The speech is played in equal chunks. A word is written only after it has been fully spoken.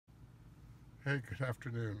Hey, good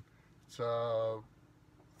afternoon. It's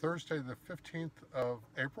Thursday the 15th of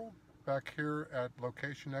April back here at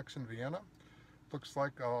Location X in Vienna. Looks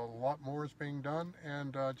like a lot more is being done,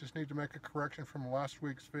 and just need to make a correction from last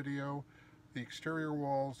week's video. The exterior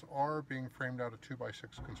walls are being framed out of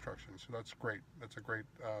 2x6 construction, so that's great. That's a great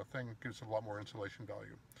thing. It gives a lot more insulation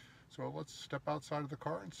value. So let's step outside of the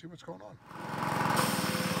car and see what's going on.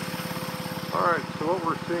 Alright, so what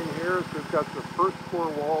we're seeing here is we've got the first floor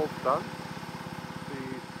walls done.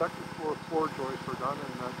 The second floor joists are done,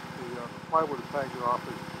 and that's the plywood is hanging off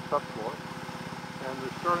as the subfloor. And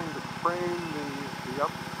they're starting to frame the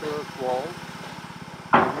upstairs walls.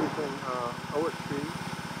 They're using OSB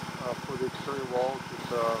for the exterior walls.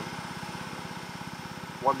 It's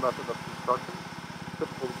one method of construction,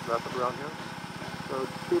 typical method around here. So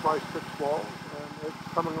it's 2x6 walls, and it's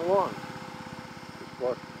coming along. Just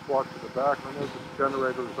walk to the back. I know this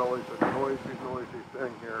generator is always a noisy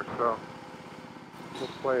thing here, so we'll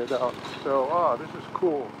play it out. So, this is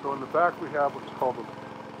cool. So in the back we have what's called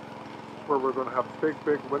where we're going to have big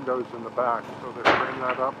windows in the back. So they frame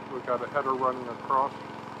that up. We've got a header running across.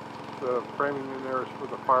 The framing in there is for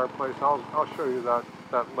the fireplace. I'll show you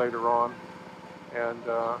that later on. And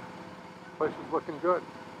the place is looking good.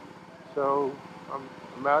 So I'm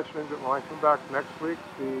imagining that when I come back next week,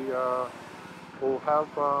 we'll have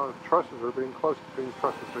trusses close to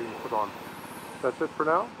being put on. That's it for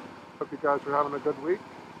now. Hope you guys are having a good week.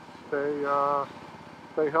 Stay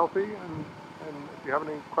healthy, and if you have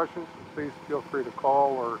any questions, please feel free to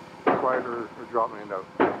call or write or drop me a note.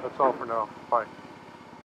 That's all for now. Bye.